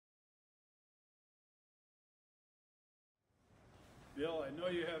Bill, I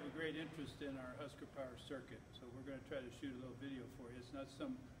know you have a great interest in our Husker Power Circuit, so we're going to try to shoot a little video for you. It's not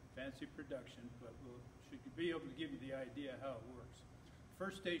some fancy production, but we'll should be able to give you the idea how it works.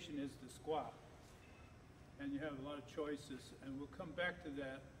 First station is the squat, and you have a lot of choices, and we'll come back to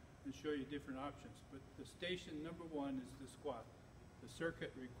that and show you different options. But the station number one is the squat. The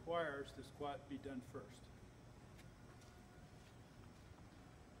circuit requires the squat be done first.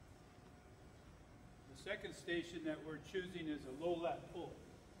 The second station that we're choosing is a low lat pull.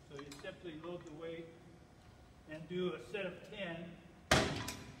 So you simply load the weight and do a set of 10.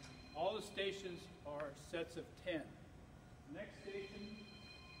 All the stations are sets of 10. The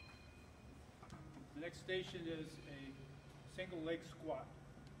next station is a single leg squat.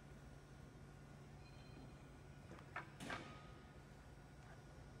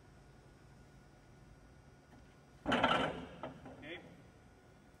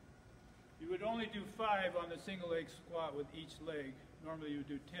 You would only do 5 on the single leg squat with each leg. Normally you would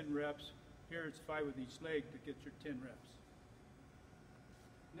do 10 reps. Here it's 5 with each leg to get your 10 reps.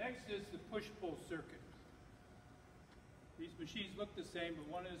 Next is the push-pull circuit. These machines look the same, but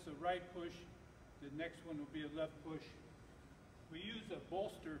one is a right push, the next one will be a left push. We use a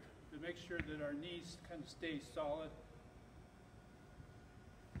bolster to make sure that our knees kind of stay solid.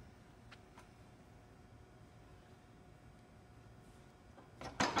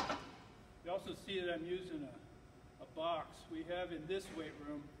 You also see that I'm using a box. We have in this weight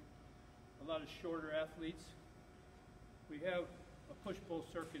room a lot of shorter athletes. We have a push-pull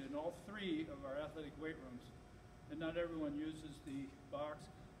circuit in all 3 of our athletic weight rooms, and not everyone uses the box.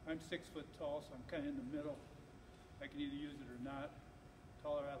 I'm 6 foot tall, so I'm kind of in the middle. I can either use it or not.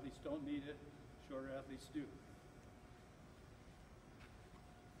 Taller athletes don't need it, shorter athletes do.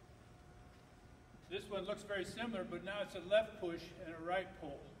 This one looks very similar, but now it's a left push and a right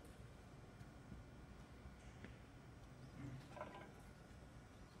pull.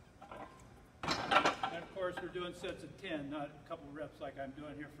 And of course, we're doing sets of 10, not a couple reps like I'm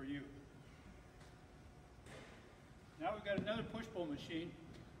doing here for you. Now we've got another push-pull machine,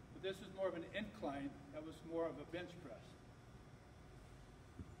 but this is more of an incline. That was more of a bench press.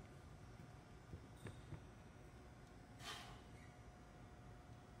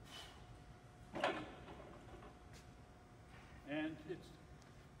 And it's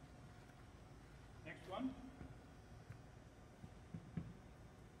next one.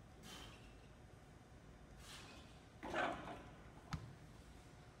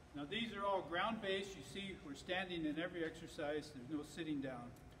 Now these are all ground-based. You see we're standing in every exercise. There's no sitting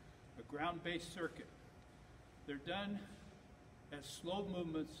down. A ground-based circuit. They're done as slow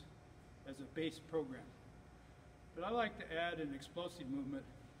movements as a base program. But I like to add an explosive movement,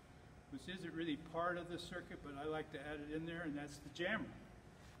 which isn't really part of the circuit, but I like to add it in there, and that's the jammer.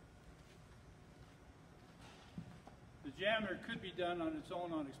 The jammer could be done on its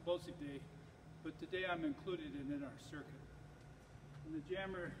own on explosive day, but today I'm included it in our circuit. And the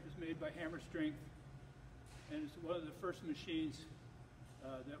jammer is made by Hammer Strength, and it's one of the first machines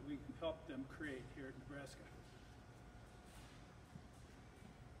that we helped them create here at Nebraska.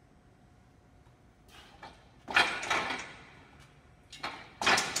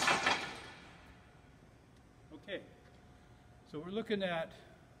 Okay, so we're looking at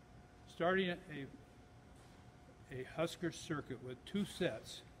starting a Husker circuit with 2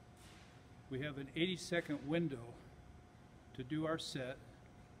 sets. We have an 80-second window to do our set,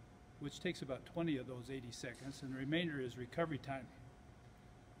 which takes about 20 of those 80 seconds, and the remainder is recovery time.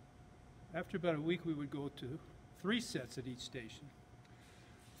 After about a week, we would go to 3 sets at each station.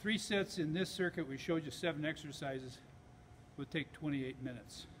 3 sets in this circuit, we showed you 7 exercises, would take 28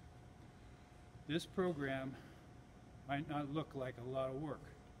 minutes. This program might not look like a lot of work,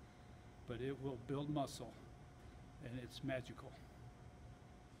 but it will build muscle, and it's magical.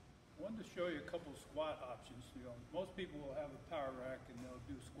 I wanted to show you a couple squat options. Most people will have a power rack and they'll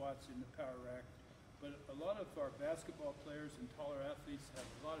do squats in the power rack, but a lot of our basketball players and taller athletes have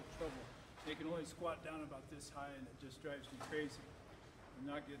a lot of trouble. They can only squat down about this high, and it just drives me crazy and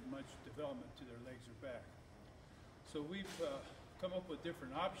not getting much development to their legs or back. So we've come up with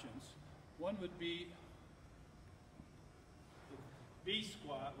different options. One would be the B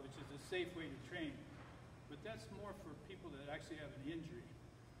squat, which is a safe way to train, but that's more for people that actually have an injury.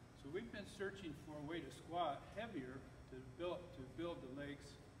 So we've been searching for a way to squat heavier to build the legs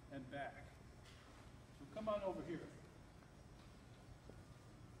and back. So come on over here.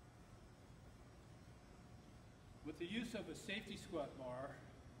 With the use of a safety squat bar,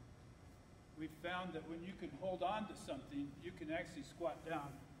 we've found that when you can hold on to something, you can actually squat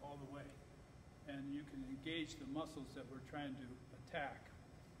down all the way, and you can engage the muscles that we're trying to attack.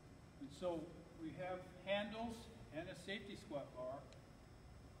 And so we have handles and a safety squat bar,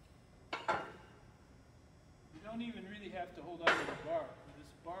 You don't even really have to hold on to the bar. This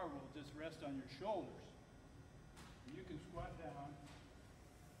bar will just rest on your shoulders. And you can squat down.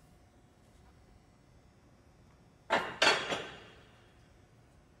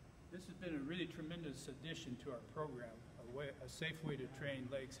 This has been a really tremendous addition to our program, a safe way to train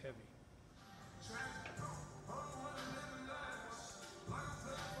legs heavy.